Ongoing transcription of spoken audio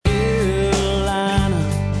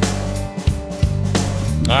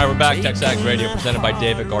right, we're back. TexAgs Radio presented by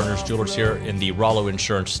David Gardner's Jewelers here in the Rollo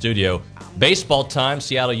Insurance Studio. Baseball time.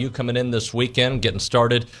 Seattle U coming in this weekend, getting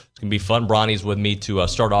started. It's going to be fun. Bronny's with me to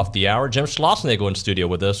start off the hour. Jim Schlossnagle in studio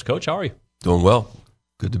with us. Coach, how are you? Doing well.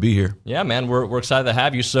 Good to be here. Yeah, man, we're excited to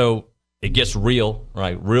have you. So it gets real,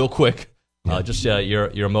 right, real quick. Just your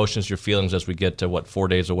emotions, your feelings as we get to, 4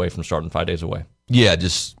 days away from starting, 5 days away. Yeah,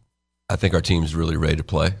 I think our team's really ready to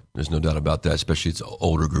play. There's no doubt about that, especially it's an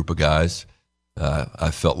older group of guys.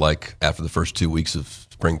 I felt like after the first 2 weeks of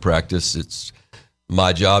spring practice, it's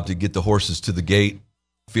my job to get the horses to the gate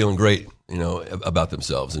feeling great, about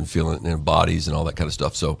themselves and feeling their bodies and all that kind of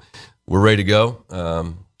stuff. So we're ready to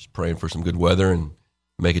go. Just praying for some good weather and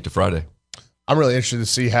make it to Friday. I'm really interested to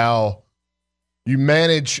see how you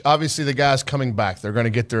manage, obviously, the guys coming back. They're going to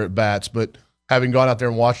get their at-bats, but having gone out there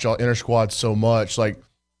and watched y'all inter-squad so much,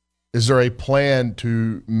 is there a plan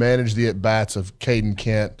to manage the at-bats of Caden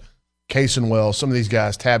Kent, Cason Wells, some of these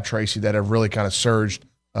guys, Tab Tracy, that have really kind of surged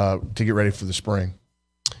to get ready for the spring?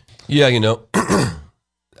 Yeah,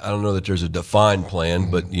 I don't know that there's a defined plan,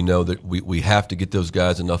 but that we have to get those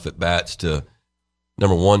guys enough at-bats to,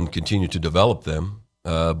 number one, continue to develop them,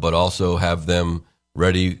 but also have them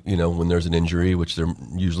ready, when there's an injury, which there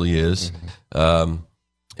usually is,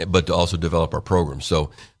 but to also develop our program.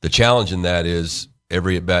 So the challenge in that is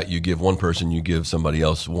every at-bat you give one person, you give somebody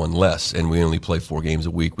else one less, and we only play 4 games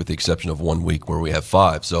a week with the exception of 1 week where we have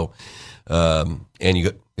 5. So, and you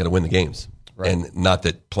got to win the games. Right. And not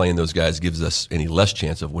that playing those guys gives us any less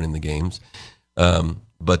chance of winning the games.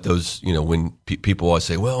 But those, when people always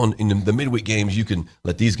say, well, in the midweek games, you can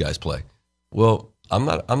let these guys play. Well, I'm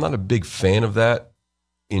not a big fan of that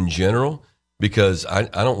in general, because I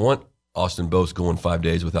don't want Austin Bose going 5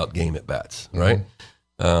 days without game at bats, right?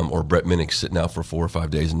 Or Brett Minnick sitting out for 4 or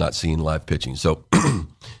 5 days and not seeing live pitching. So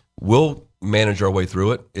we'll manage our way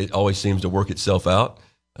through it. It always seems to work itself out.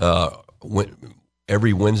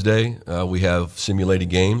 Every Wednesday we have simulated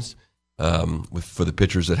games for the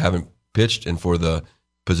pitchers that haven't pitched and for the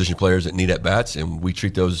position players that need at bats, and we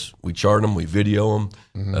treat those. We chart them, we video them,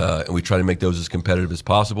 and we try to make those as competitive as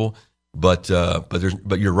possible. But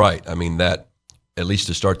you're right. I mean, that at least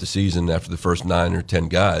to start the season after the first 9 or 10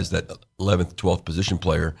 guys, that 11th, 12th position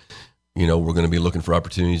player, we're going to be looking for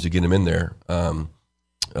opportunities to get him in there, depending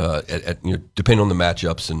on the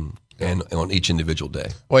matchups and on each individual day.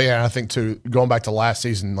 Well, yeah, and I think too, going back to last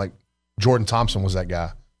season, Jordan Thompson was that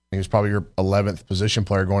guy. He was probably your 11th position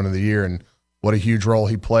player going into the year, and what a huge role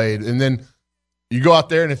he played. And then you go out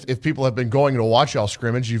there, and if people have been going to watch y'all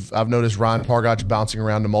scrimmage, I've noticed Ryan Pargach bouncing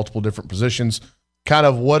around to multiple different positions. Kind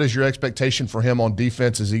of what is your expectation for him on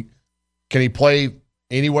defense? Can he play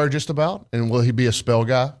anywhere just about, and will he be a spell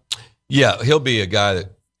guy? Yeah, he'll be a guy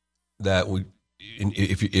that would.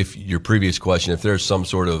 If your previous question, if there's some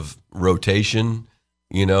sort of rotation,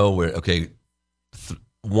 where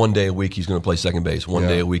 1 day a week he's going to play second base, one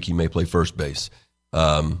day a week he may play first base,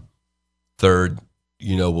 third,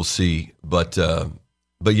 we'll see. But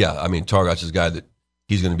yeah, I mean, Targach is a guy that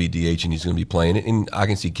he's going to be DH and he's going to be playing it, and I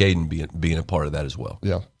can see Caden being a part of that as well.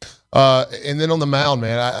 Yeah, and then on the mound,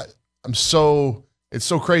 man, it's so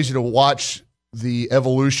crazy to watch the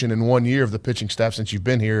evolution in 1 year of the pitching staff since you've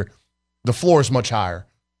been here. The floor is much higher.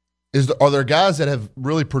 Are there guys that have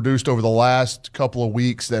really produced over the last couple of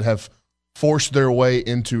weeks that have forced their way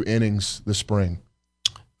into innings this spring?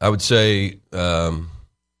 I would say I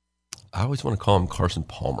always want to call him Carson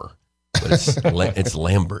Palmer, but it's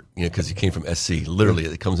Lambert, because he came from SC. Literally,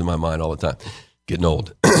 it comes in my mind all the time. Getting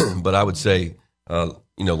old. But I would say,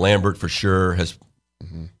 Lambert for sure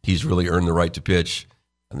he's really earned the right to pitch.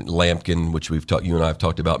 I mean, Lampkin, which you and I have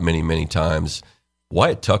talked about many, many times.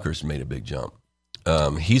 Wyatt Tucker's made a big jump.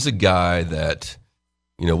 He's a guy that,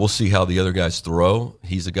 we'll see how the other guys throw.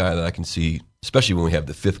 He's a guy that I can see, especially when we have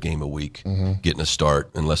the 5th game a week, getting a start,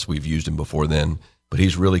 unless we've used him before then. But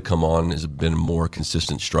he's really come on, has been a more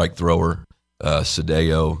consistent strike thrower.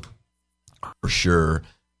 Sadeo, for sure.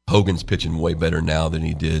 Hogan's pitching way better now than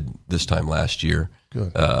he did this time last year.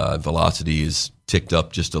 Good. Velocity is ticked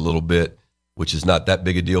up just a little bit, which is not that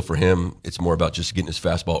big a deal for him. It's more about just getting his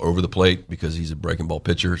fastball over the plate because he's a breaking ball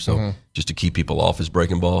pitcher, so just to keep people off his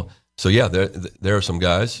breaking ball. So, yeah, there are some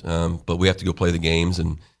guys, but we have to go play the games,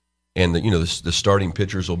 and the starting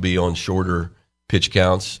pitchers will be on shorter pitch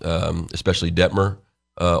counts, especially Detmer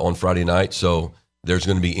on Friday night. So there's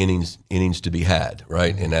going to be innings to be had,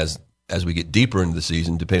 right? And as we get deeper into the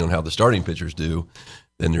season, depending on how the starting pitchers do,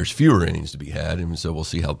 then there's fewer innings to be had, and so we'll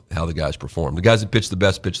see how the guys perform. The guys that pitch the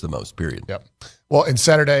best pitch the most, period. Yep. Well, and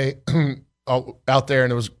Saturday out there,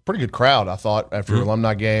 and it was a pretty good crowd, I thought, after your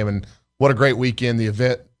alumni game, and what a great weekend. The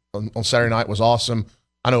event on Saturday night was awesome.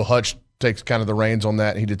 I know Hutch takes kind of the reins on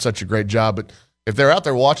that, and he did such a great job. But if they're out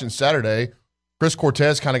there watching Saturday, Chris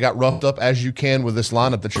Cortez kind of got roughed up, as you can with this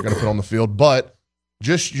lineup that you're going to put on the field. But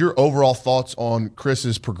just your overall thoughts on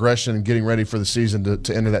Chris's progression and getting ready for the season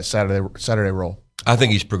to enter that Saturday role. I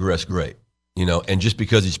think he's progressed great, and just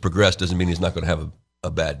because he's progressed doesn't mean he's not going to have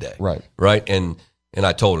a bad day. Right. And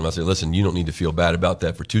I told him, I said, listen, you don't need to feel bad about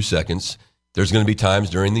that for 2 seconds. There's going to be times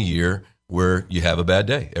during the year where you have a bad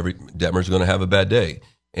day. Every Detmer's going to have a bad day.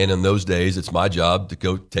 And in those days, it's my job to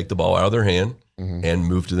go take the ball out of their hand and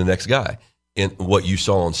move to the next guy. And what you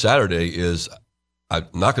saw on Saturday is I'm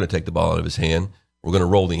not going to take the ball out of his hand. We're going to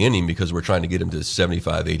roll the inning because we're trying to get him to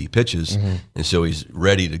 75, 80 pitches. And so he's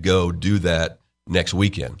ready to go do that next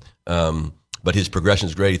weekend. But his progression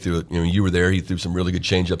is great. He threw, you were there. He threw some really good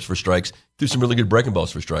changeups for strikes, threw some really good breaking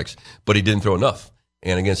balls for strikes, but he didn't throw enough.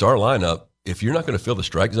 And against our lineup, if you're not going to fill the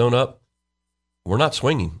strike zone up, we're not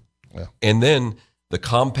swinging. Yeah. And then the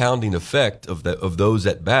compounding effect of those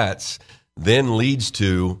at bats then leads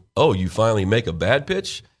to, you finally make a bad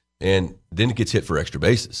pitch, and then it gets hit for extra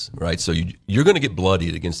bases, right? So you're going to get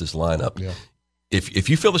bloodied against this lineup. Yeah. If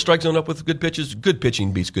you fill the strike zone up with good pitches, good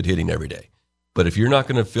pitching beats good hitting every day. But if you're not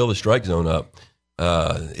going to fill the strike zone up,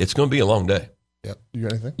 it's going to be a long day. Yep. You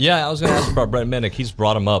got anything? Yeah, I was going to ask about Brett Minnick. He's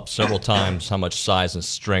brought him up several times, how much size and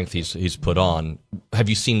strength he's put on. Have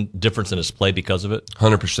you seen difference in his play because of it?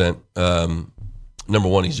 100%. Number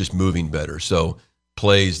one, he's just moving better. So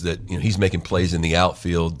plays that he's making plays in the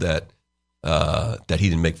outfield that he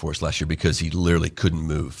didn't make for us last year because he literally couldn't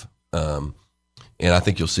move. And I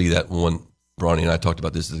think you'll see that when Bronny and I talked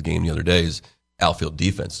about this at the game the other day. Is outfield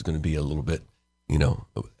defense is going to be a little bit.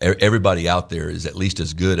 Everybody out there is at least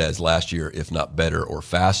as good as last year, if not better or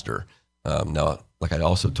faster. Now, like I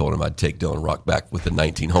also told him, I'd take Dylan Rock back with the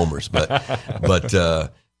 19 homers, but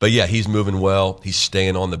yeah, he's moving well. He's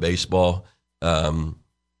staying on the baseball.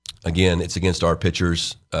 Again, it's against our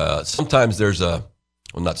pitchers. Sometimes there's a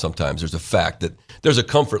fact that there's a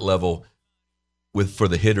comfort level for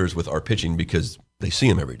the hitters with our pitching because they see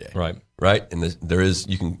him every day. Right. And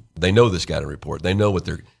they know the scouting report. They know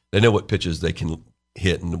what pitches they can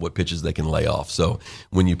hit and what pitches they can lay off. So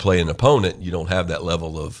when you play an opponent, you don't have that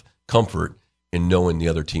level of comfort in knowing the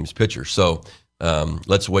other team's pitcher. So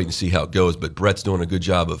let's wait and see how it goes. But Brett's doing a good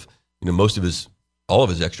job of, all of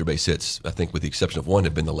his extra base hits, I think with the exception of one,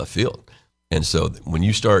 have been to left field. And so when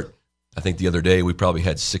you start, I think the other day we probably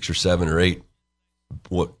had 6 or 7 or 8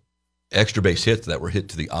 extra base hits that were hit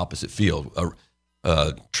to the opposite field.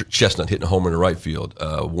 Chestnut hitting a homer in the right field.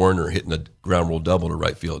 Warner hitting a ground rule double to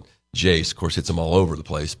right field. Jace, of course, hits them all over the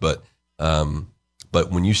place. But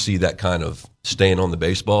when you see that kind of staying on the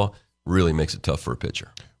baseball, really makes it tough for a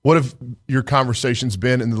pitcher. What have your conversations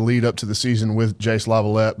been in the lead up to the season with Jace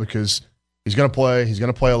Lavalette? Because he's going to play. He's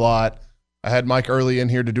going to play a lot. I had Mike Early in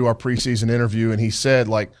here to do our preseason interview, and he said,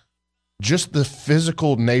 just the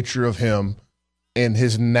physical nature of him and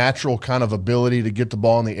his natural kind of ability to get the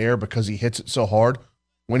ball in the air because he hits it so hard.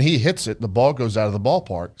 When he hits it, the ball goes out of the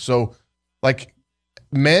ballpark. So,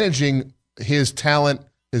 managing his talent,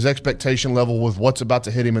 his expectation level with what's about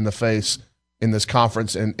to hit him in the face in this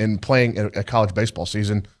conference and playing a college baseball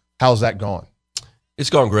season, how's that gone? It's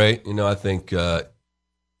gone great. I think, I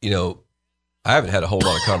haven't had a whole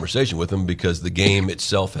lot of conversation with him because the game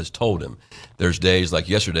itself has told him. There's days like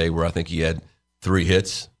yesterday where I think he had 3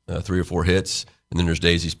 or 4 hits, and then there's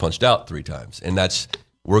days he's punched out 3 times. And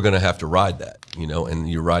we're going to have to ride that, and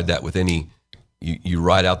you ride that with you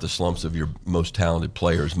ride out the slumps of your most talented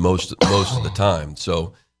players most of the time.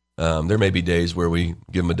 So there may be days where we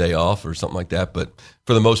give him a day off or something like that, but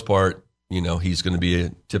for the most part, he's going to be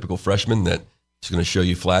a typical freshman that is going to show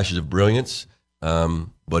you flashes of brilliance.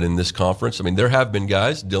 But in this conference, there have been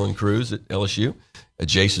guys, Dylan Cruz at LSU.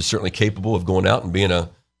 Jace is certainly capable of going out and being a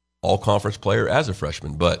all-conference player as a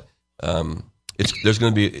freshman, but it's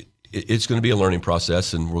going to be a learning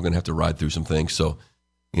process, and we're going to have to ride through some things. So,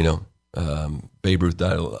 Babe Ruth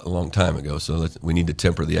died a long time ago, so we need to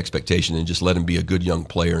temper the expectation and just let him be a good young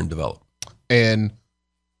player and develop. And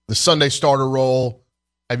the Sunday starter role,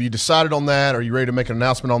 have you decided on that? Are you ready to make an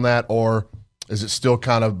announcement on that, or is it still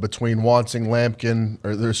kind of between Wansing, Lampkin,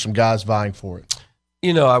 or there's some guys vying for it?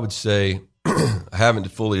 I would say I haven't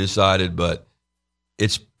fully decided, but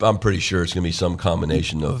I'm pretty sure it's going to be some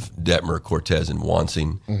combination of Detmer, Cortez, and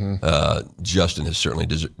Wansing. Justin has certainly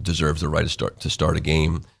deserves the right to start a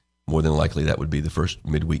game. More than likely, that would be the first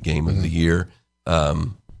midweek game of the year.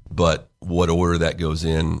 But what order that goes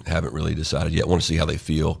in, haven't really decided yet. I want to see how they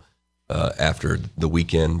feel after the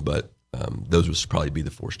weekend, but those would probably be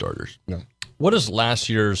the 4 starters. Yeah. What does last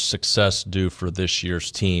year's success do for this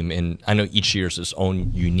year's team? And I know each year's its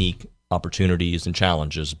own unique opportunities and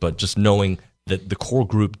challenges, but just knowing that the core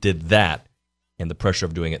group did that and the pressure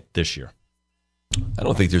of doing it this year. I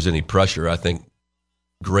don't think there's any pressure. I think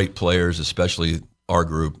great players, especially our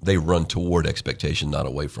group, they run toward expectation, not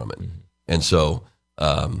away from it. Mm-hmm. And so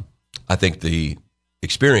I think the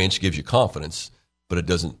experience gives you confidence, but it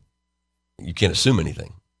doesn't, you can't assume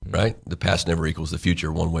anything, right? The past never equals the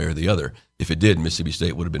future one way or the other. If it did, Mississippi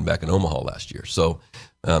State would have been back in Omaha last year. So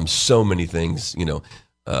so many things,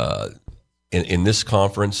 in this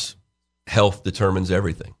conference, health determines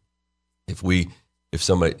everything. If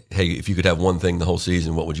you could have one thing the whole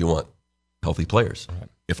season, what would you want? Healthy players. Right.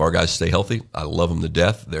 If our guys stay healthy, I love them to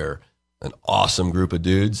death. They're an awesome group of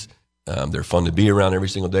dudes. They're fun to be around every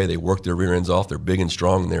single day. They work their rear ends off. They're big and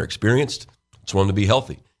strong, and they're experienced. Just want them to be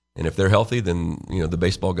healthy. And if they're healthy, then the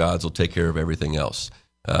baseball gods will take care of everything else.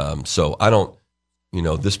 So I don't,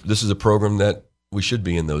 this is a program that we should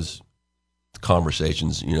be in those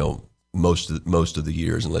conversations, most of the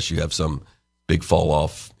years, unless you have some big fall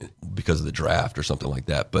off because of the draft or something like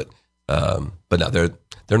that. But no,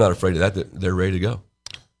 they're not afraid of that. They're ready to go.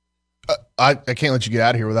 I can't let you get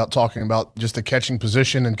out of here without talking about just the catching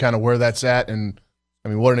position and kind of where that's at. And I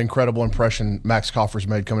mean, what an incredible impression Max Coffer's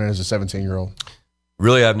made coming in as a 17-year-old.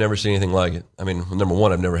 Really, I've never seen anything like it. I mean, number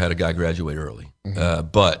one, I've never had a guy graduate early. Mm-hmm.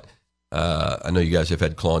 But I know you guys have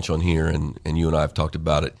had Claunch on here, and you and I have talked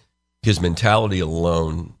about it. His mentality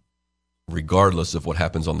alone, regardless of what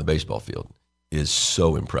happens on the baseball field, is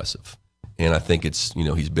so impressive. And I think it's,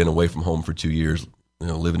 he's been away from home for 2 years,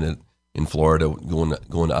 living in Florida, going to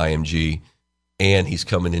IMG, and he's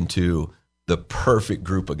coming into the perfect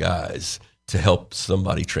group of guys to help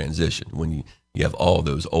somebody transition when you have all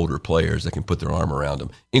those older players that can put their arm around them,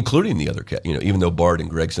 including the other cat. Even though Bard and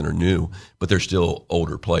Gregson are new, but they're still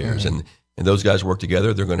older players. Mm-hmm. And those guys work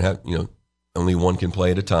together. They're going to have, only one can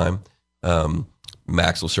play at a time.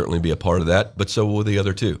 Max will certainly be a part of that, but so will the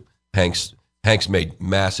other two. Hank's made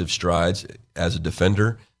massive strides as a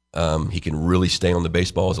defender. He can really stay on the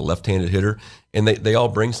baseball as a left-handed hitter, and they all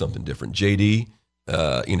bring something different. JD,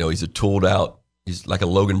 he's a tooled out. He's like a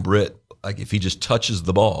Logan Britt. Like if he just touches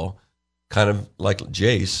the ball, kind of like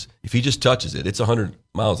Jace, if he just touches it, it's 100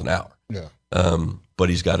 miles an hour. Yeah. But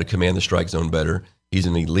he's got to command the strike zone better. He's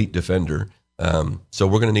an elite defender. So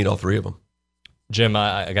we're going to need all three of them. Jim,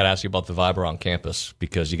 I got to ask you about the vibe on campus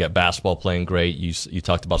because you got basketball playing great. You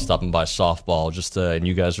talked about stopping by softball, and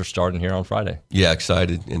you guys are starting here on Friday. Yeah,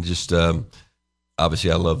 excited, and just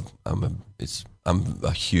obviously I'm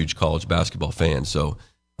a huge college basketball fan. So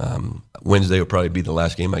Wednesday will probably be the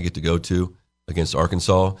last game I get to go to against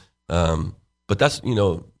Arkansas. But that's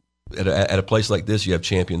at a place like this, you have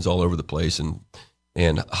champions all over the place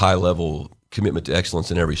and high level commitment to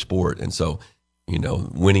excellence in every sport, and so.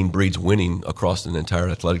 Winning breeds winning across an entire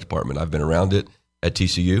athletic department. I've been around it at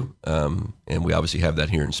TCU, and we obviously have that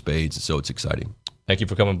here in spades, so it's exciting. Thank you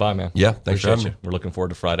for coming by, man. Yeah, thanks for having me. We're looking forward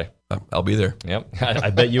to Friday. I'll be there. Yep, I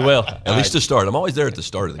bet you will. At least to start. I'm always there at the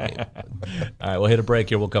start of the game. All right, we'll hit a break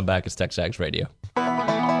here. We'll come back. It's TexAgs Radio.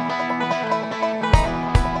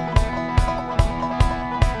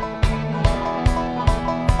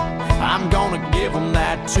 I'm gonna give them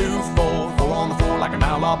that 2-4 on the floor like an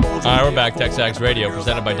outlaw. All right, we're back. TexAgs Radio,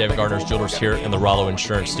 presented by David Gardner's Jewelers here in the Rollo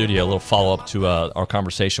Insurance Studio. A little follow-up to our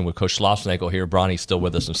conversation with Coach Schlossnagle here. Bronny's still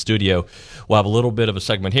with us in studio. We'll have a little bit of a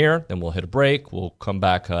segment here, then we'll hit a break. We'll come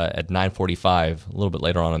back at 9:45, a little bit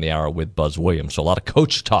later on in the hour, with Buzz Williams. So a lot of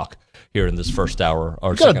coach talk here in this first hour.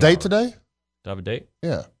 You got a date today? Do I have a date?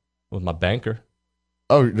 Yeah. With my banker.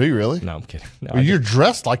 Oh, do you really? No, I'm kidding. No, well, you're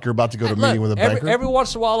dressed like you're about to go to a meeting with a banker. Every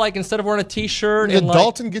once in a while, like instead of wearing a T-shirt. Did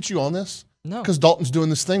Dalton get you on this? No. Because Dalton's doing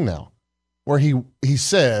this thing now where he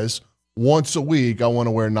says, once a week, I want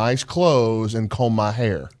to wear nice clothes and comb my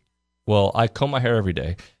hair. Well, I comb my hair every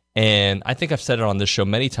day. And I think I've said it on this show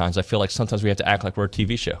many times. I feel like sometimes we have to act like we're a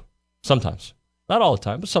TV show. Sometimes. Not all the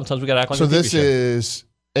time, but sometimes we got to act like a TV show. So this is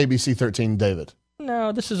ABC 13 David.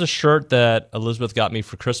 No, this is a shirt that Elizabeth got me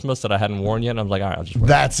for Christmas that I hadn't worn yet. And I'm like, all right, I'll just wear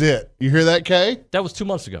That's it. You hear that, Kay? That was 2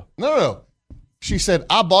 months ago. No. She said,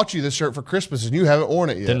 I bought you this shirt for Christmas and you haven't worn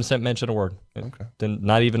it yet. Didn't mention a word. Okay.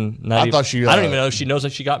 Not even. Thought she. I don't even know if she knows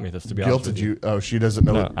that she got me this, to be honest with you. Oh, she doesn't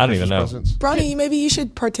know. No, I don't even know. Bronny, maybe you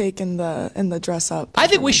should partake in the dress up. I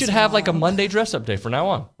think we should have like a Monday dress up day from now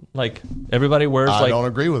on. Like everybody wears I don't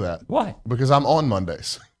agree with that. Why? Because I'm on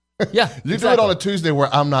Mondays. Yeah. You do it on a Tuesday where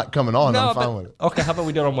I'm not coming on. I'm fine with it. Okay, how about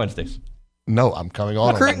we do it on Wednesdays? No, I'm coming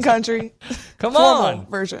on. Recruiting country. Come Formal on.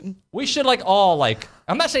 version. We should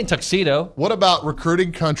I'm not saying tuxedo. What about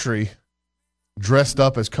recruiting country dressed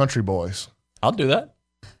up as country boys? I'll do that.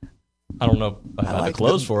 I don't know if I have the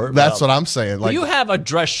clothes for it. That's what I'm saying. You have a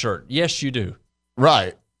dress shirt. Yes, you do.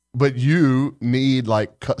 Right. but you need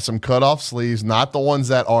like some cutoff sleeves, not the ones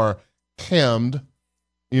that are hemmed,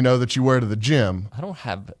 that you wear to the gym. I don't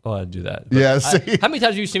have. Oh, I do that. Yeah. See, how many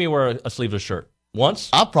times have you seen me wear a sleeveless shirt? Once.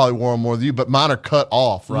 I probably wore them more than you, but mine are cut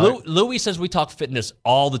off, right? Louis says we talk fitness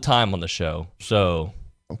all the time on the show. So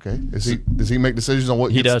okay, does he make decisions on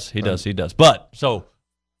what he does? He does. But so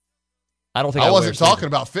I don't think I wasn't talking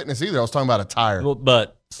about fitness either. I was talking about attire. Well,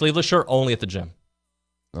 but sleeveless shirt only at the gym,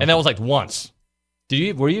 and that was like once.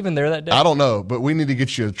 Were you even there that day? I don't know, but we need to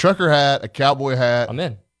get you a trucker hat, a cowboy hat. I'm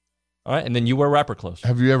in. All right, and then you wear rapper clothes.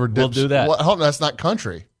 Have you ever dipped? We'll do that. Hold on, that's not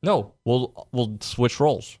country. No, we'll switch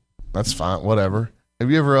roles. That's fine. Whatever. Have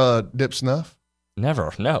you ever dipped snuff?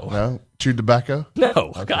 Never. No. No. Chewed tobacco? No.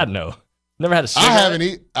 Okay. God, no. Never had a cigarette.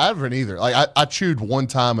 I haven't either. Like I chewed one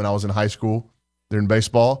time when I was in high school during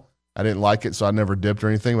baseball. I didn't like it, so I never dipped or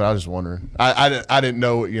anything. But I was just wondering. I didn't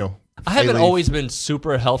know. I haven't always been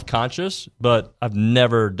super health conscious, but I've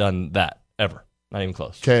never done that ever. Not even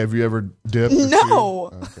close. Okay. Have you ever dipped? No.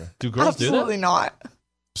 Okay. Do girls do that? Absolutely not.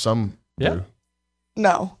 Some. Yeah. Do.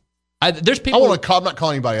 No. There's people. I'm not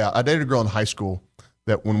calling anybody out. I dated a girl in high school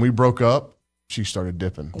that when we broke up, she started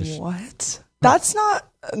dipping. What? That's not.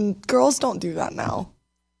 Girls don't do that now.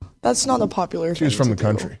 That's not a popular thing. She was from to the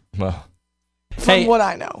country. Well, From what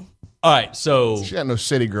I know. All right, so She got no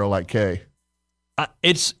city girl like Kay.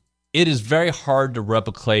 it is very hard to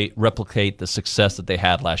replicate the success that they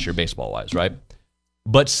had last year baseball wise, right?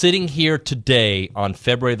 But sitting here today on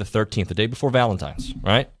February the 13th, the day before Valentine's,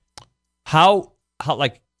 right? How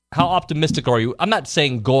optimistic are you? I'm not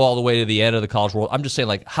saying go all the way to the end of the college world. I'm just saying,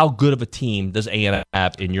 like, how good of a team does A&M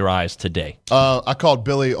have in your eyes today? I called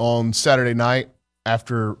Billy on Saturday night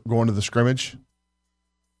after going to the scrimmage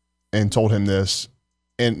and told him this.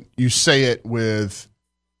 And you say it with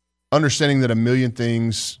understanding that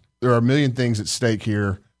there are a million things at stake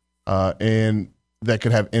here, and that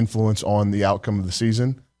could have influence on the outcome of the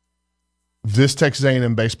season. This Texas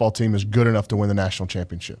A&M baseball team is good enough to win the national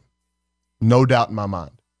championship. No doubt in my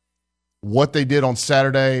mind. What they did on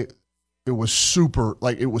Saturday, it was so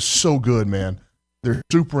good, man. They're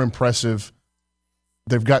super impressive.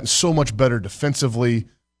 They've gotten so much better defensively.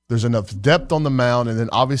 There's enough depth on the mound, and then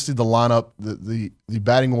obviously the lineup, the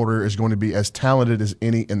batting order is going to be as talented as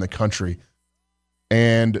any in the country.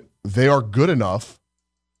 And they are good enough.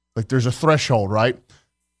 Like, there's a threshold, right?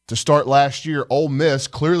 To start last year, Ole Miss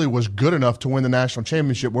clearly was good enough to win the national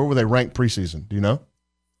championship. Where were they ranked preseason? Do you know?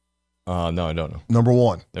 No, I don't know. Number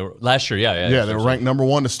one. They were, last year, yeah. Yeah, they were ranked number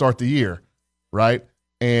one to start the year, right?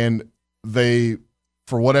 And they,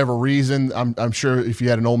 for whatever reason, I'm sure if you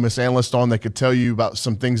had an Ole Miss analyst on, they could tell you about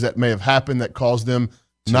some things that may have happened that caused them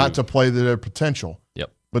not to play to their potential.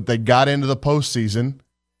 Yep. But they got into the postseason,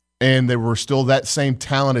 and they were still that same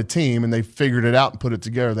talented team, and they figured it out and put it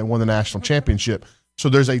together. They won the national championship. So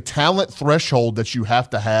there's a talent threshold that you have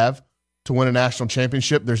to win a national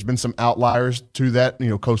championship. There's been some outliers to that,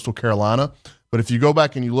 Coastal Carolina. But if you go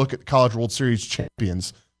back and you look at the College World Series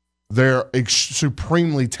champions, they're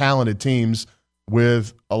supremely talented teams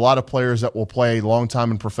with a lot of players that will play a long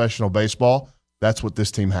time in professional baseball. That's what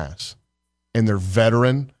this team has. And they're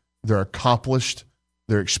veteran, they're accomplished,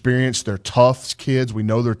 they're experienced, they're tough kids. We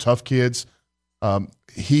know they're tough kids.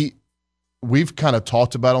 We've kind of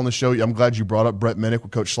talked about on the show. I'm glad you brought up Brett Minnick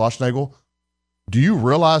with Coach Schlossnagle. Do you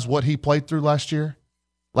realize what he played through last year?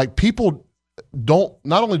 Like, people not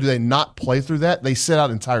only do they not play through that, they sit out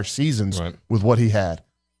entire seasons with what he had.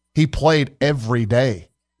 He played every day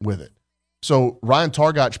with it. So Ryan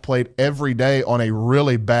Targac played every day on a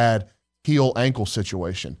really bad heel ankle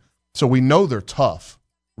situation. So we know they're tough,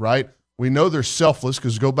 right? We know they're selfless,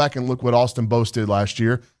 because go back and look what Austin Bose did last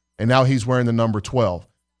year, and now he's wearing the number 12,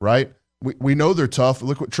 right? We know they're tough.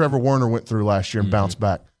 Look what Trevor Werner went through last year and bounced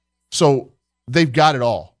back. So they've got it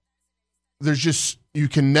all. There's just, you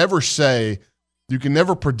can never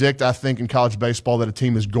predict, I think, in college baseball that a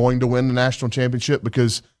team is going to win the national championship,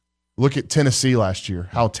 because look at Tennessee last year.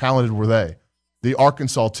 How talented were they? The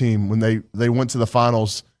Arkansas team, when they went to the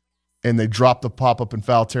finals and they dropped the pop-up in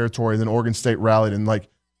foul territory, and then Oregon State rallied. And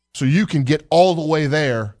so you can get all the way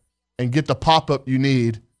there and get the pop-up you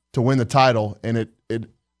need to win the title, and it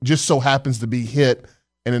just so happens to be hit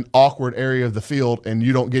in an awkward area of the field, and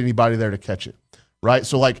you don't get anybody there to catch it, right?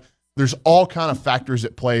 So, there's all kind of factors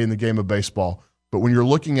at play in the game of baseball. But when you're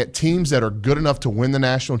looking at teams that are good enough to win the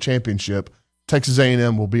national championship, Texas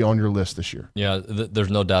A&M will be on your list this year. Yeah, there's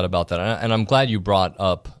no doubt about that. And I'm glad you brought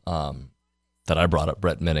up that I brought up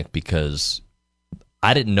Brett Minnick, because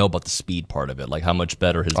I didn't know about the speed part of it, like how much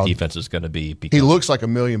better his defense is going to be. He looks like $1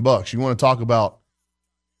 million. You want to talk about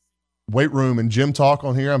weight room and gym talk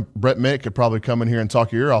on here? Brett Minnick could probably come in here and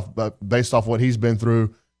talk your ear off, but based off what he's been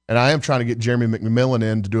through And I am trying to get Jeremy McMillan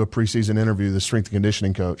in to do a preseason interview, the strength and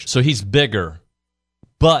conditioning coach. So he's bigger,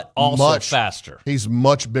 but also faster. He's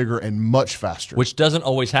much bigger and much faster. Which doesn't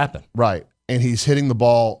always happen. Right. And he's hitting the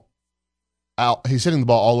ball out. He's hitting the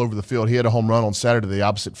ball all over the field. He had a home run on Saturday to the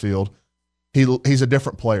opposite field. He's a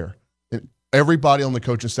different player. Everybody on the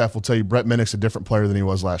coaching staff will tell you Brett Minnick's a different player than he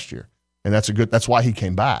was last year. And that's why he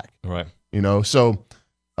came back. Right. So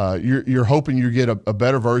you're hoping you get a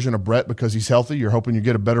better version of Brett because he's healthy. You're hoping you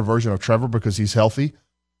get a better version of Trevor because he's healthy.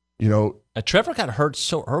 Trevor got hurt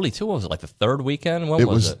so early too. What was it, like the third weekend? When it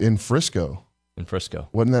was in Frisco. In Frisco.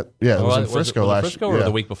 Wasn't that? Yeah, it was in Frisco last year. Frisco or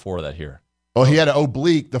the week before that here? Well, he had an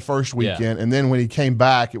oblique the first weekend, and then when he came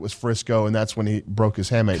back, it was Frisco, and that's when he broke his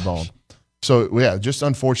hamate bone. So, yeah, just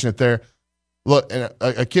unfortunate there. Look, and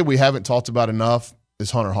a kid we haven't talked about enough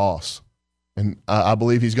is Hunter Haas. And I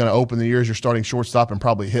believe he's going to open the year as your starting shortstop and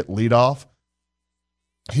probably hit leadoff.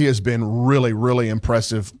 He has been really, really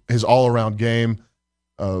impressive, his all-around game.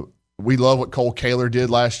 We love what Cole Kaler did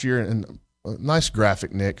last year. And a nice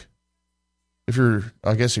graphic, Nick. If you're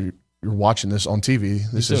watching this on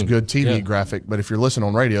TV, this is good TV graphic. But if you're listening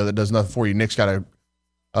on radio, that does nothing for you. Nick's got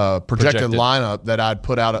a projected lineup that I'd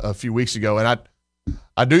put out a few weeks ago. And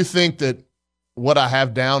I do think that what I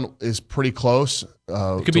have down is pretty close.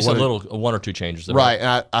 It could be one or two changes. Right.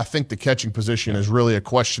 And I think the catching position is really a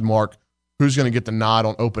question mark. Who's going to get the nod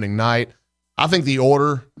on opening night? I think the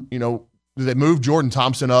order, they moved Jordan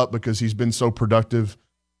Thompson up because he's been so productive,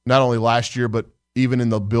 not only last year, but even in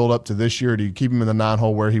the build-up to this year. To keep him in the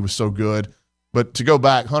 9-hole where he was so good. But to go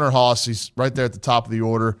back, Hunter Haas, he's right there at the top of the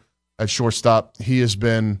order at shortstop. He has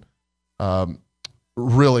been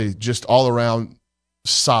really just all around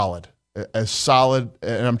solid,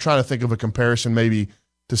 and I'm trying to think of a comparison maybe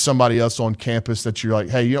to somebody else on campus that you're like,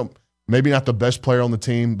 hey, maybe not the best player on the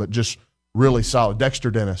team, but just really solid.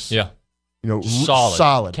 Dexter Dennis. Yeah.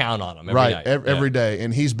 Solid. Count on him every day.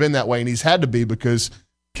 And he's been that way, and he's had to be because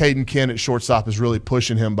Caden Kent at shortstop is really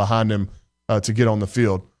pushing him behind him to get on the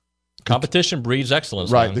field. Competition breeds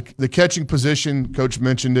excellence. Right. The catching position, Coach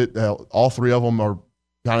mentioned it. All three of them are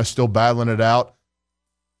kind of still battling it out.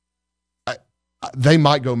 They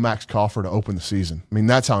might go Max Coffer to open the season. I mean,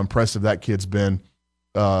 that's how impressive that kid's been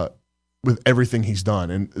with everything he's done.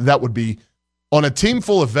 And that would be on a team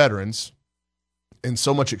full of veterans and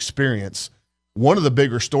so much experience. One of the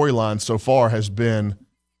bigger storylines so far has been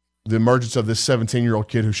the emergence of this 17-year-old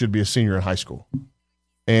kid who should be a senior in high school.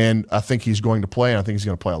 And I think he's going to play, and I think he's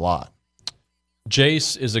going to play a lot.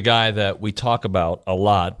 Jace is a guy that we talk about a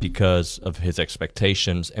lot because of his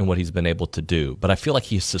expectations and what he's been able to do. But I feel like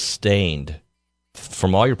he's sustained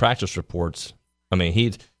from all your practice reports. I mean,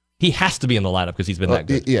 he has to be in the lineup because he's been that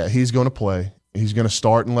good. Yeah, he's going to play. He's going to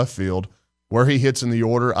start in left field. Where he hits in the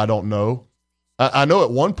order, I don't know. I know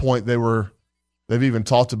at one point they've even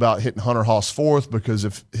talked about hitting Hunter Haas fourth because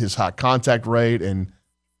of his high contact rate and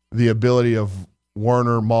the ability of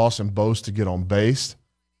Werner, Moss, and Bose to get on base.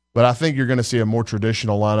 But I think you're going to see a more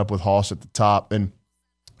traditional lineup with Haas at the top. And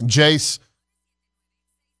Jace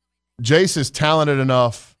is talented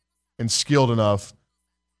enough and skilled enough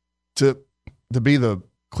to be the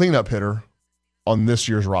cleanup hitter on this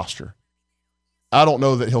year's roster. I don't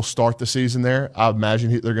know that he'll start the season there. I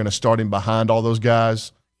imagine they're going to start him behind all those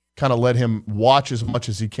guys, kind of let him watch as much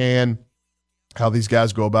as he can how these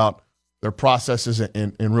guys go about their processes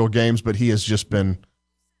in real games. But he has just been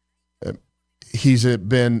he's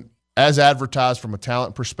been as advertised from a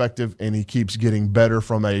talent perspective, and he keeps getting better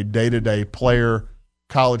from a day-to-day player,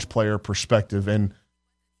 college player perspective. And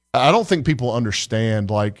I don't think people understand,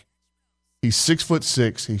 like, he's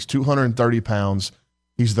 6'6", he's 230 pounds.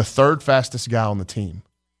 He's the third fastest guy on the team.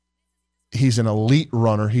 He's an elite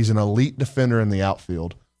runner. He's an elite defender in the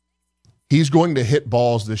outfield. He's going to hit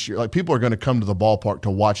balls this year. Like, people are going to come to the ballpark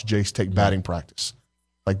to watch Jace take batting practice.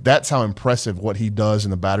 Like, that's how impressive what he does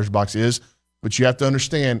in the batter's box is. But you have to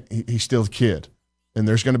understand, he's still a kid. And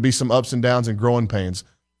there's going to be some ups and downs and growing pains.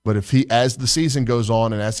 But if as the season goes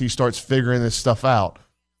on and as he starts figuring this stuff out,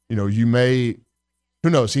 you may, who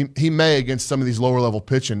knows, he may against some of these lower level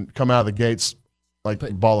pitching come out of the gates like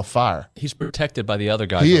a ball of fire. He's protected by the other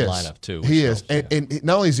guys in the lineup too. He is. And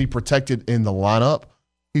not only is he protected in the lineup,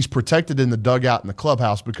 he's protected in the dugout in the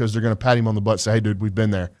clubhouse because they're going to pat him on the butt and say, hey, dude, we've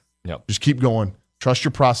been there. Yep. Just keep going. Trust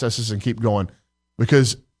your processes and keep going.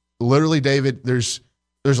 Because literally, David, there's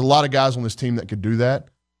a lot of guys on this team that could do that,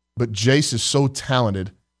 but Jace is so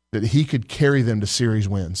talented that he could carry them to series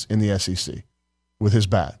wins in the SEC with his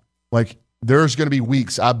bat. Like, there's going to be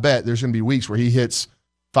weeks, I bet there's going to be weeks where he hits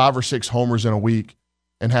 5 or 6 homers in a week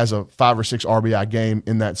and has a 5 or 6 RBI game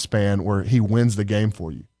in that span where he wins the game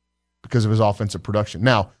for you because of his offensive production.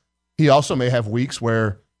 Now, he also may have weeks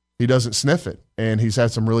where he doesn't sniff it. And he's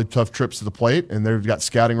had some really tough trips to the plate, and they've got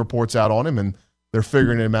scouting reports out on him, and they're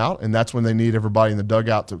figuring him out. And that's when they need everybody in the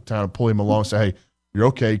dugout to kind of pull him along and say, hey, you're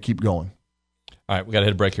okay, keep going. All right, we got to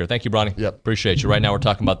hit a break here. Thank you, Bronny. Yep. Appreciate you. Right now we're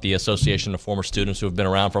talking about the Association of Former Students who have been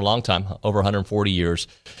around for a long time, over 140 years.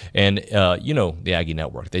 And the Aggie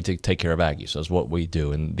Network. They take care of Aggies. That's what we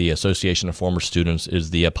do. And the Association of Former Students is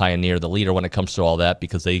the pioneer, the leader when it comes to all that,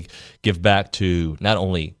 because they give back to not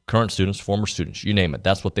only current students, former students, you name it.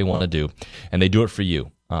 That's what they want to do. And they do it for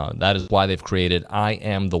you. That is why they've created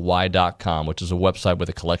IamTheWhy.com, which is a website with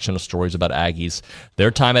a collection of stories about Aggies, their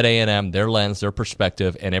time at A&M, their lens, their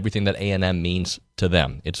perspective, and everything that A&M means to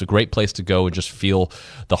them. It's a great place to go and just feel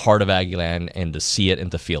the heart of Aggieland and to see it and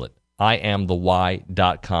to feel it.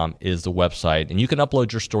 IamTheWhy.com is the website, and you can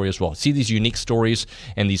upload your story as well. See these unique stories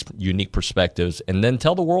and these unique perspectives, and then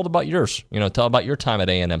tell the world about yours. Tell about your time at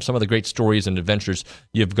A&M, some of the great stories and adventures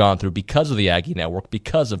you've gone through because of the Aggie Network,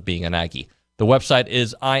 because of being an Aggie. The website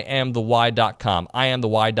is IamTheWhy.com.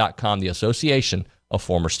 IamTheWhy.com, the Association of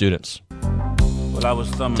Former Students.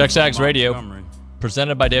 TexAgs Radio,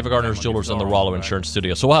 presented by David Gardner's Jewelers in the Rollo Insurance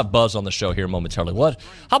Studio. So we'll have Buzz on the show here momentarily.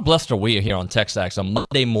 How blessed are we here on TexAgs on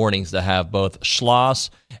Monday mornings to have both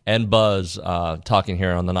Schloss and Buzz talking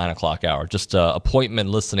here on the 9 o'clock hour. Just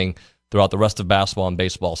appointment listening throughout the rest of basketball and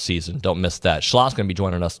baseball season. Don't miss that. Schloss going to be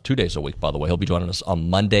joining us 2 days a week, by the way. He'll be joining us on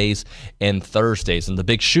Mondays and Thursdays. And the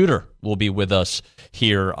big shooter will be with us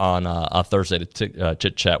here on a Thursday to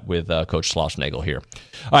chit-chat with Coach Schloss-Nagel here.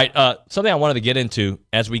 All right, something I wanted to get into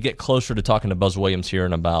as we get closer to talking to Buzz Williams here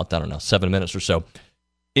in about, 7 minutes or so,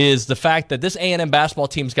 is the fact that this A&M basketball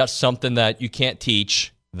team's got something that you can't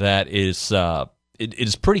teach that is it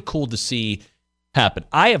is pretty cool to see happen.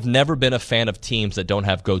 I have never been a fan of teams that don't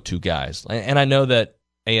have go-to guys. And I know that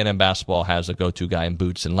A&M basketball has a go-to guy in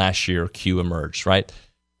Boots, and last year Q emerged, right?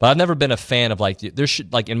 But I've never been a fan of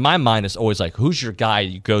in my mind, it's always like, who's your guy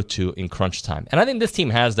you go to in crunch time? And I think this team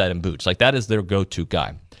has that in Boots. That is their go-to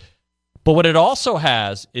guy. But what it also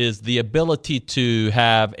has is the ability to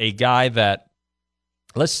have a guy that,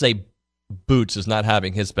 let's say Boots is not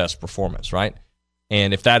having his best performance, right?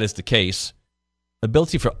 And if that is the case,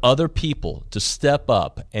 ability for other people to step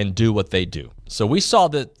up and do what they do. So we saw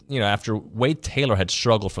that, after Wade Taylor had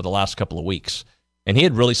struggled for the last couple of weeks, and he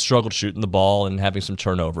had really struggled shooting the ball and having some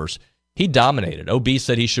turnovers, he dominated. OB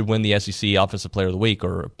said he should win the SEC Offensive Player of the Week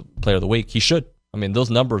or Player of the Week. He should. I mean,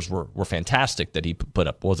 those numbers were fantastic that he put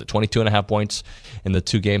up. What was it, 22.5 points in the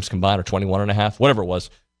 2 games combined, or 21.5, whatever it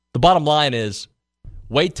was. The bottom line is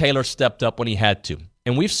Wade Taylor stepped up when he had to.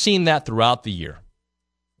 And we've seen that throughout the year,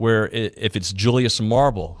 where if it's Julius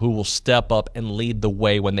Marble who will step up and lead the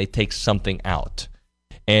way when they take something out.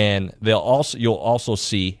 And you'll also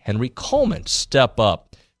see Henry Coleman step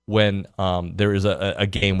up when there is a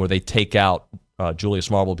game where they take out Julius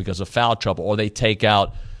Marble because of foul trouble, or they take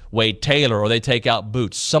out Wade Taylor, or they take out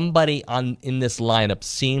Boots. Somebody in this lineup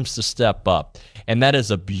seems to step up, and that is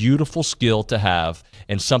a beautiful skill to have,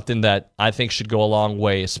 and something that I think should go a long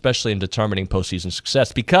way, especially in determining postseason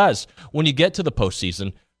success. Because when you get to the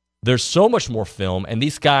postseason, there's so much more film, and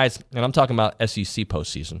these guys, and I'm talking about SEC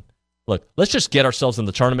postseason. Look, let's just get ourselves in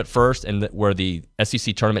the tournament first, and where the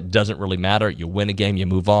SEC tournament doesn't really matter. You win a game, you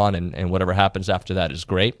move on, and whatever happens after that is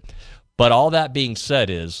great. But all that being said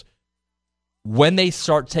is, when they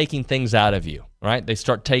start taking things out of you, right? They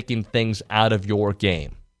start taking things out of your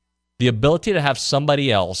game. The ability to have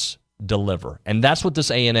somebody else deliver, and that's what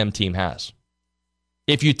this A&M team has.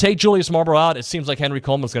 If you take Julius Marble out, it seems like Henry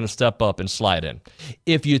Coleman's going to step up and slide in.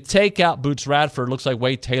 If you take out Boots Radford, it looks like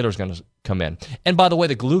Wade Taylor's going to come in. And by the way,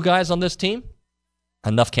 the glue guys on this team,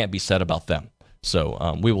 enough can't be said about them.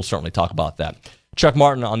 So we will certainly talk about that. Chuck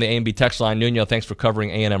Martin on the A&B text line. Nuno, thanks for covering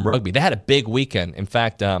A&M rugby. They had a big weekend. In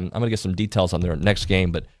fact, I'm going to get some details on their next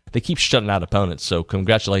game, but they keep shutting out opponents, so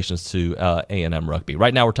congratulations to A&M rugby.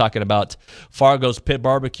 Right now we're talking about Fargo's Pit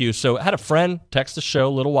Barbecue. So I had a friend text the show a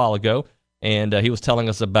little while ago, and he was telling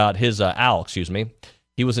us about his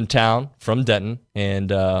He was in town from Denton, and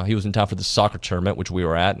he was in town for the soccer tournament, which we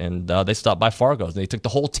were at, and they stopped by Fargo's. They took the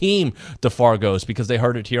whole team to Fargo's because they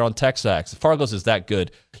heard it here on TexAgs. Fargo's is that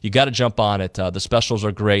good. You got to jump on it. The specials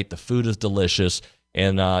are great. The food is delicious,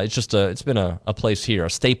 and it's been a place here, a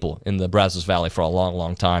staple in the Brazos Valley for a long,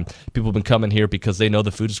 long time. People have been coming here because they know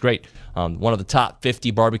the food is great. One of the top 50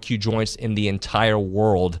 barbecue joints in the entire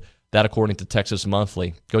world. That according to Texas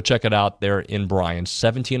Monthly. Go check it out there in Bryan,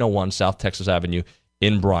 1701 South Texas Avenue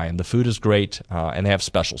in Bryan. The food is great, and they have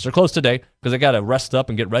specials. They're closed today because they got to rest up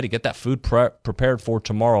and get ready, get that food prepared for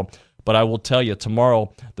tomorrow. But I will tell you,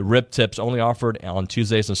 tomorrow, the rib tips only offered on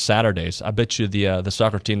Tuesdays and Saturdays. I bet you the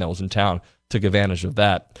soccer team that was in town took advantage of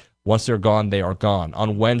that. Once they're gone, they are gone.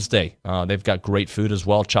 On Wednesday, they've got great food as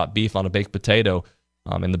well, chopped beef on a baked potato,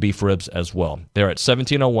 and the beef ribs as well. They're at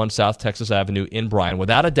 1701 South Texas Avenue in Bryan.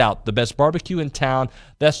 Without a doubt, the best barbecue in town.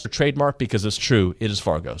 That's the trademark because it's true. It is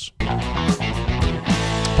Fargo's.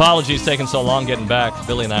 Apologies taking so long getting back.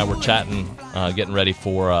 Billy and I were chatting, getting ready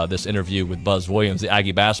for this interview with Buzz Williams, the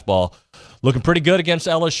Aggie basketball. Looking pretty good against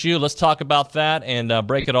LSU. Let's talk about that and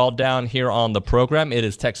break it all down here on the program. It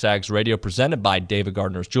is Texags Radio presented by David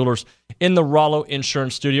Gardner's Jewelers in the Rollo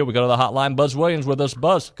Insurance Studio. We go to the hotline. Buzz Williams with us.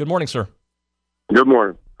 Buzz, good morning, sir. Good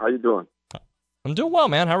morning. How you doing? I'm doing well,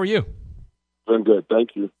 man. How are you? Doing good.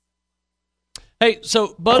 Thank you. Hey,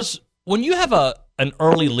 so, Buzz, when you have an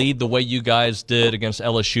early lead the way you guys did against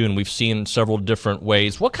LSU, and we've seen several different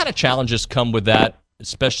ways, what kind of challenges come with that,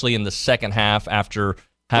 especially in the second half after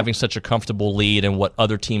having such a comfortable lead and what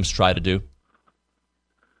other teams try to do?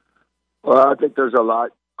 Well, I think there's a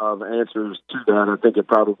lot of answers to that. I think it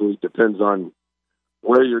probably depends on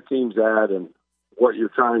where your team's at and what you're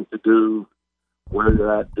trying to do, where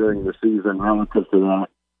you're at during the season relative to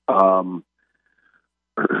that.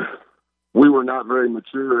 We were not very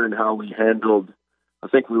mature in how we handled. I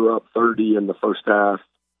think we were up 30 in the first half,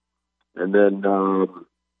 and then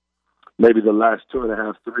maybe the last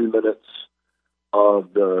 2.5, 3 minutes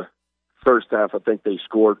of the first half, I think they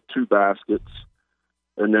scored 2 baskets,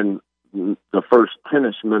 and then the first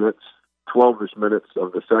 10-ish minutes, 12-ish minutes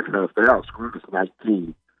of the second half, they outscored us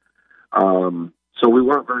 19. So we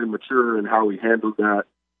weren't very mature in how we handled that.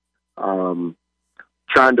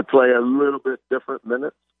 Trying to play a little bit different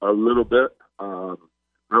minutes, a little bit,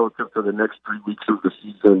 relative to the next 3 weeks of the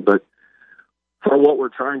season. But for what we're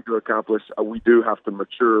trying to accomplish, we do have to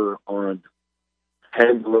mature on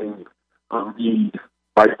handling a lead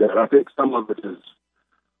like that. I think some of it is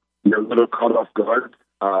a little caught off guard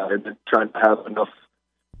and then trying to have enough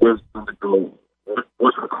wisdom to go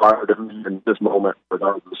what's required of me in this moment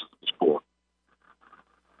regardless of the score.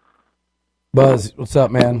 Buzz, what's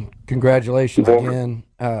up, man? Congratulations again.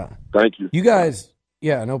 Thank you. You guys,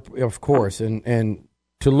 yeah, no, of course. And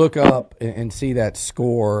to look up and see that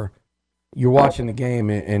score, you're watching the game,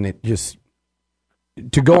 and it just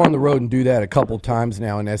to go on the road and do that a couple times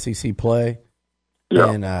now in SEC play. Yeah.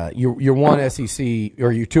 And your one SEC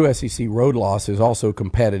or your 2 SEC road losses also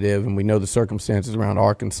competitive, and we know the circumstances around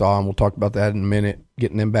Arkansas, and we'll talk about that in a minute,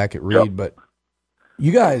 getting them back at Reed. Yep. But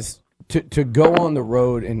you guys, to go on the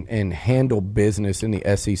road and handle business in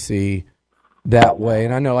the SEC that way,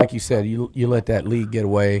 and I know, like you said, you let that lead get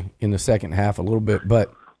away in the second half a little bit,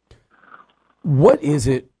 but what is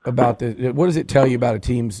it about what does it tell you about a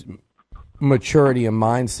team's maturity and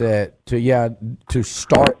mindset to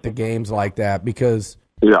start the games like that? Because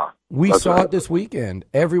we saw it this weekend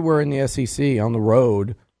everywhere in the SEC on the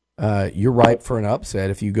road. You're ripe for an upset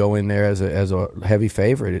if you go in there as a heavy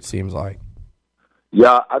favorite, it seems like.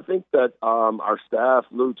 Yeah, I think that our staff,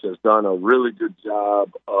 Luch, has done a really good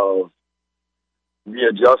job of the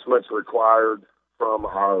adjustments required from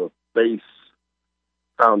our base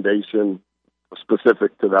foundation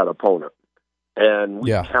specific to that opponent. And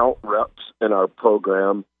we count reps in our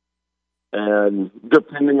program, and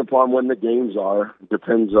depending upon when the games are,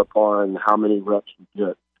 depends upon how many reps you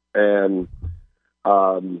get. And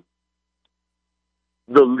the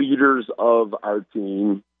leaders of our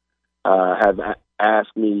team have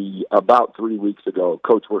asked me about 3 weeks ago,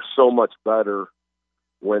 Coach, we're so much better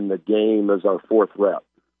when the game is our 4th rep.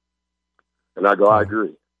 And I go, I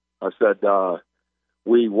agree. I said,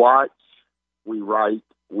 we watch, we write,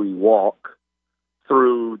 we walk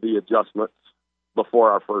through the adjustments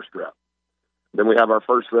before our first rep. Then we have our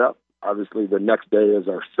first rep. Obviously, the next day is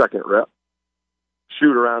our 2nd rep.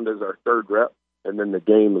 Shoot around is our 3rd rep, and then the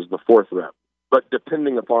game is the 4th rep. But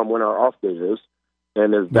depending upon when our off day is,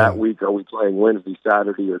 and is that week, are we playing Wednesday,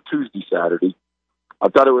 Saturday, or Tuesday, Saturday, I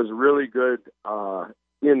thought it was really good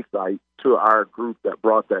insight to our group that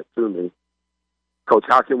brought that to me. Coach,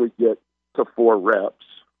 how can we get to 4 reps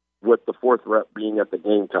with the 4th rep being at the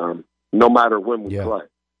game time, no matter when we play?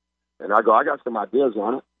 And I go, I got some ideas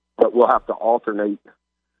on it, but we'll have to alternate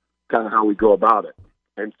kind of how we go about it.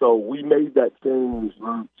 And so we made that change.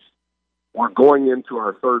 We're going into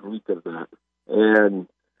our 3rd week of that. And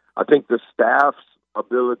I think the staff's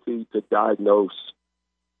ability to diagnose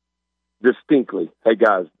distinctly, hey,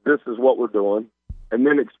 guys, this is what we're doing, and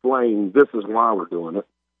then explain this is why we're doing it.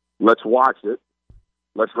 Let's watch it.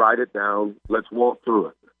 Let's write it down. Let's walk through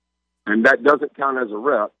it. And that doesn't count as a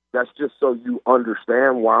rep. That's just so you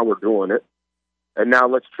understand why we're doing it. And now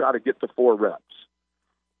let's try to get to 4 reps.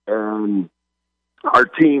 And our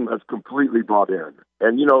team has completely bought in.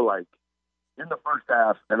 And, like in the first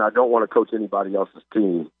half, and I don't want to coach anybody else's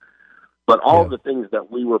team, But all the things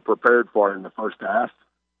that we were prepared for in the first half,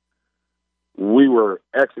 we were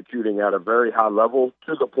executing at a very high level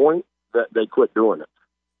to the point that they quit doing it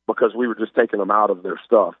because we were just taking them out of their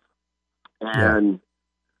stuff. And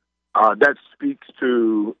that speaks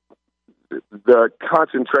to the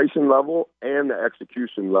concentration level and the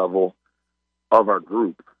execution level of our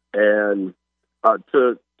group. And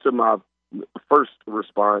to my first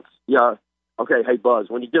response, okay, hey, Buzz,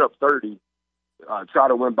 when you get up 30, try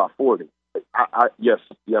to win by 40. Yes,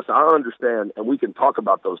 I understand, and we can talk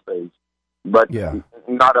about those things, but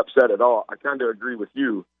not upset at all. I kind of agree with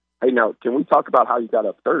you. Hey, now, can we talk about how you got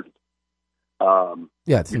up 30?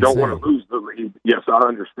 It's you insane. don't want to lose the lead. Yes, I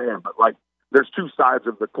understand, but like there's two sides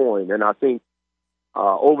of the coin, and I think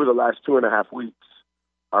over the last 2.5 weeks,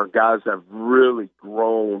 our guys have really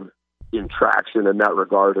grown in traction in that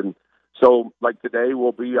regard. And so, like today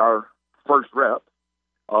will be our first rep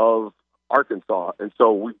of Arkansas, and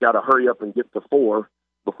so we've got to hurry up and get to 4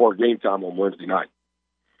 before game time on Wednesday night.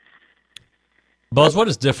 Buzz, what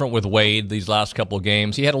is different with Wade these last couple of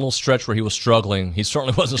games? He had a little stretch where he was struggling. He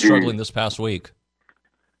certainly wasn't struggling this past week.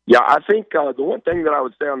 Yeah, I think the one thing that I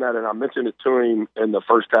would say on that, and I mentioned it to him in the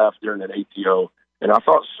first half during an ATO, and I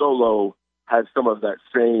thought Solo had some of that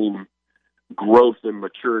same growth and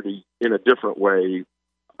maturity in a different way.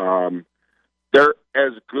 They're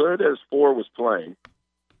as good as 4 was playing.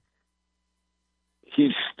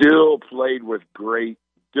 He still played with great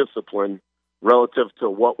discipline relative to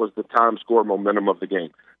what was the time, score, momentum of the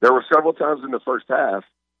game. There were several times in the first half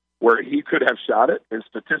where he could have shot it, and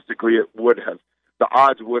statistically the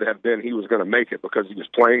odds would have been he was going to make it because he was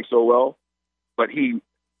playing so well. But he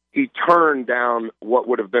turned down what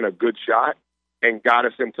would have been a good shot and got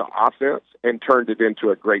us into offense and turned it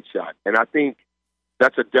into a great shot. And I think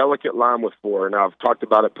that's a delicate line with 4, and I've talked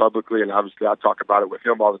about it publicly, and obviously I talk about it with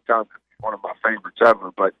him all the time. He's one of my favorites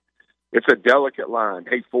ever, but it's a delicate line.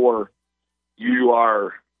 Hey, 4,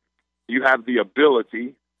 you have the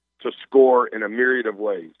ability to score in a myriad of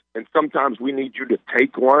ways, and sometimes we need you to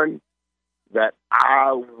take one that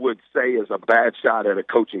I would say is a bad shot at a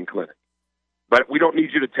coaching clinic. But we don't need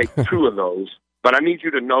you to take 2 of those, but I need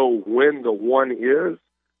you to know when the one is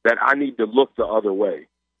that I need to look the other way,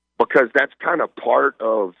 because that's kind of part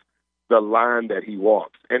of the line that he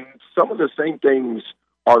walks. And some of the same things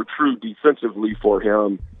are true defensively for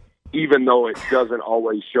him, even though it doesn't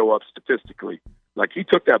always show up statistically. Like, he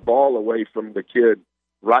took that ball away from the kid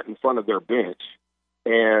right in front of their bench,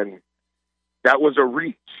 and that was a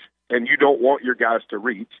reach. And you don't want your guys to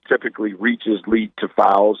reach. Typically, reaches lead to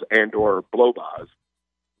fouls and or blow-bys.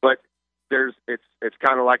 But it's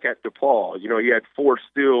kind of like at DePaul. You know, he had 4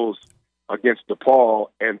 steals against DePaul,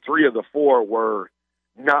 and 3 of the 4 were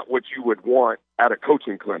not what you would want at a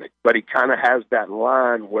coaching clinic. But he kind of has that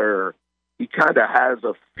line where he kind of has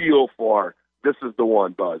a feel for, this is the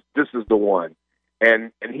one, Buzz. This is the one.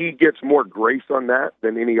 And he gets more grace on that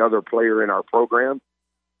than any other player in our program.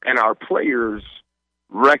 And our players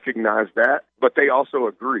recognize that, but they also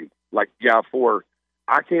agree. Like, 4,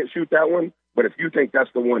 I can't shoot that one, but if you think that's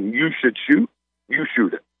the one you should shoot, you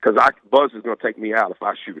shoot it, because Buzz is going to take me out if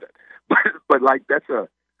I shoot it. But like, that's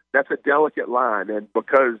a delicate line, and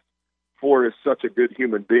because 4 is such a good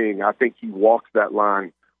human being, I think he walks that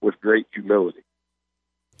line with great humility.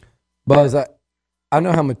 Buzz, I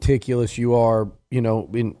know how meticulous you are, you know,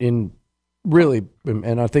 in really,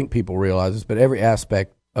 and I think people realize this, but every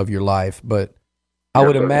aspect of your life. But I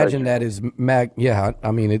would imagine that is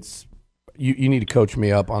I mean, it's you need to coach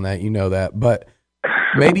me up on that. You know that, but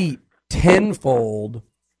maybe tenfold,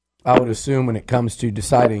 I would assume, when it comes to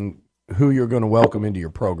deciding who you're going to welcome into your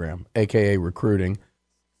program, aka recruiting.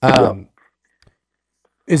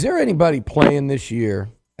 Is there anybody playing this year,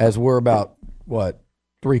 as we're about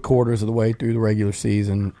 3/4 of the way through the regular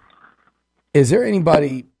season? Is there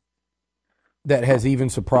anybody that has even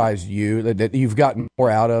surprised you that you've gotten more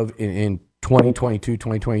out of in 2022,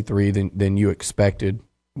 2023 than you expected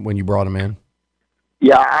when you brought him in?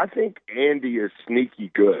 Yeah, I think Andy is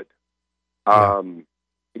sneaky good.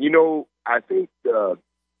 You know, I think the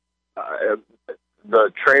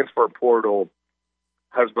transfer portal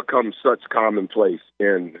has become such commonplace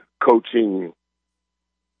in coaching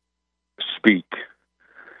speak.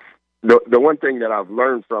 The one thing that I've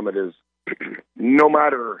learned from it is no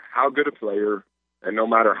matter how good a player and no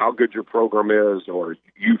matter how good your program is or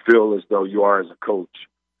you feel as though you are as a coach,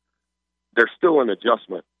 there's still an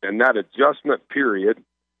adjustment. And that adjustment period,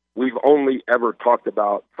 we've only ever talked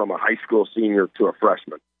about from a high school senior to a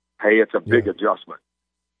freshman. Hey, it's a big adjustment.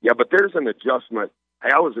 Yeah, but there's an adjustment.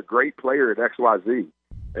 Hey, I was a great player at XYZ,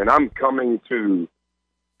 and I'm coming to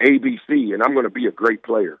ABC, and I'm going to be a great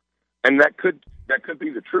player. And that could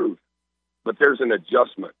be the truth. but there's an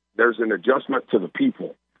adjustment. There's an adjustment to the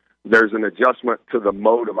people. There's an adjustment to the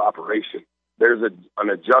mode of operation. There's an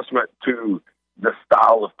adjustment to the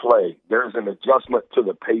style of play. There's an adjustment to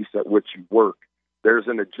the pace at which you work. There's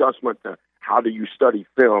an adjustment to how do you study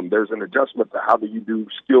film. There's an adjustment to how do you do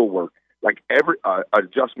skill work. Like every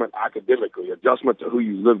adjustment academically, adjustment to who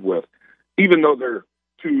you live with. Even though they're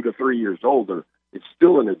 2 to 3 years older, it's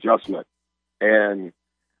still an adjustment. And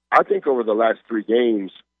I think over the last 3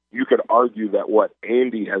 games, you could argue that what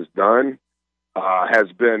Andy has done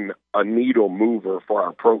has been a needle mover for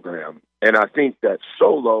our program. And I think that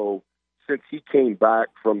Solo, since he came back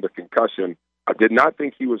from the concussion, I did not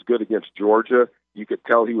think he was good against Georgia. You could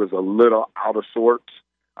tell he was a little out of sorts.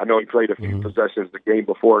 I know he played a few possessions the game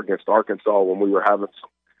before against Arkansas when we were having some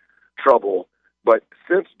trouble. But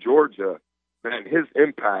since Georgia, man, his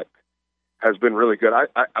impact has been really good.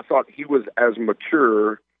 I thought he was as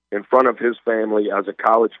mature in front of his family as a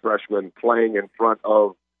college freshman playing in front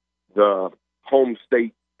of the home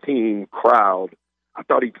state team crowd. I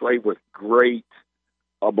thought he played with great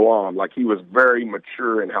aplomb. Like, he was very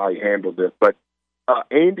mature in how he handled it. But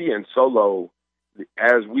Andy and Solo,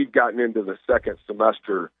 as we've gotten into the second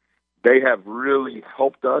semester, they have really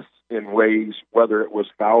helped us in ways, whether it was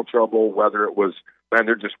foul trouble, whether it was, man,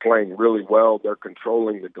 they're just playing really well. They're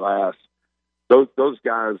controlling the glass. Those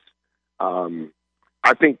guys,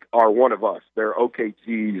 I think, are one of us. They're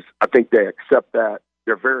OKGs. I think they accept that.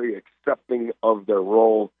 They're very accepting of their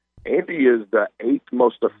role. Andy is the 8th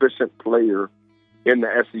most efficient player in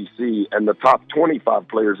the SEC, and the top 25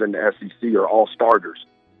 players in the SEC are all starters.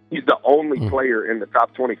 He's the only player in the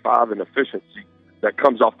top 25 in efficiency that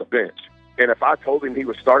comes off the bench. And if I told him he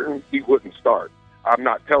was starting, he wouldn't start. I'm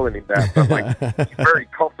not telling him that, but he's very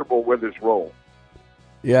comfortable with his role.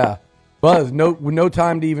 Yeah. Well, there's no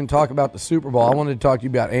time to even talk about the Super Bowl. I wanted to talk to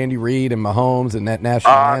you about Andy Reid and Mahomes and that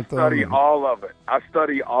national anthem. I study all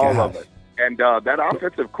of it. And that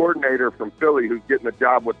offensive coordinator from Philly who's getting the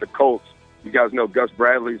job with the Colts, you guys know Gus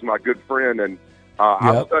Bradley's my good friend, and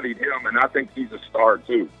I've studied him, and I think he's a star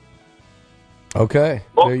too. Okay.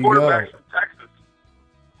 Both there you quarterbacks go. from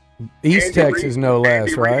Texas. East Andy Texas, Reid, no less,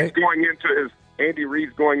 Andy right? Andy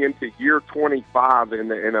Reid's going into year 25 in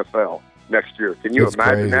the NFL next year. Can you That's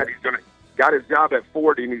imagine crazy. that? He's got his job at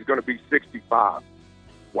 40, and he's going to be 65.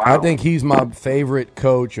 Wow. I think he's my favorite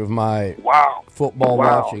coach of my football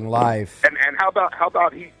watching life. And how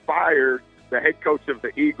about he fired the head coach of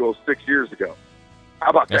the Eagles 6 years ago?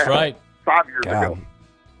 How about that? That's right. 5 years ago.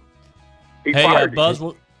 He Hey, fired him. Buzz,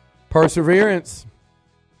 Perseverance.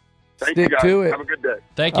 Thank you, Stick guys. to it. Have a good day.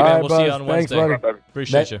 thank you, All man. right, We'll see you Buzz. on Thanks, Wednesday. buddy.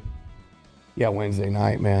 Appreciate you. Yeah, Wednesday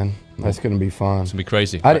night, man. That's going to be fun. It's going to be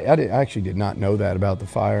crazy. I actually did not know that about the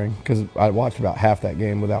firing because I watched about half that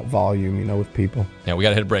game without volume, with people. Yeah, we got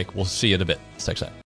to hit a break. We'll see you in a bit. 6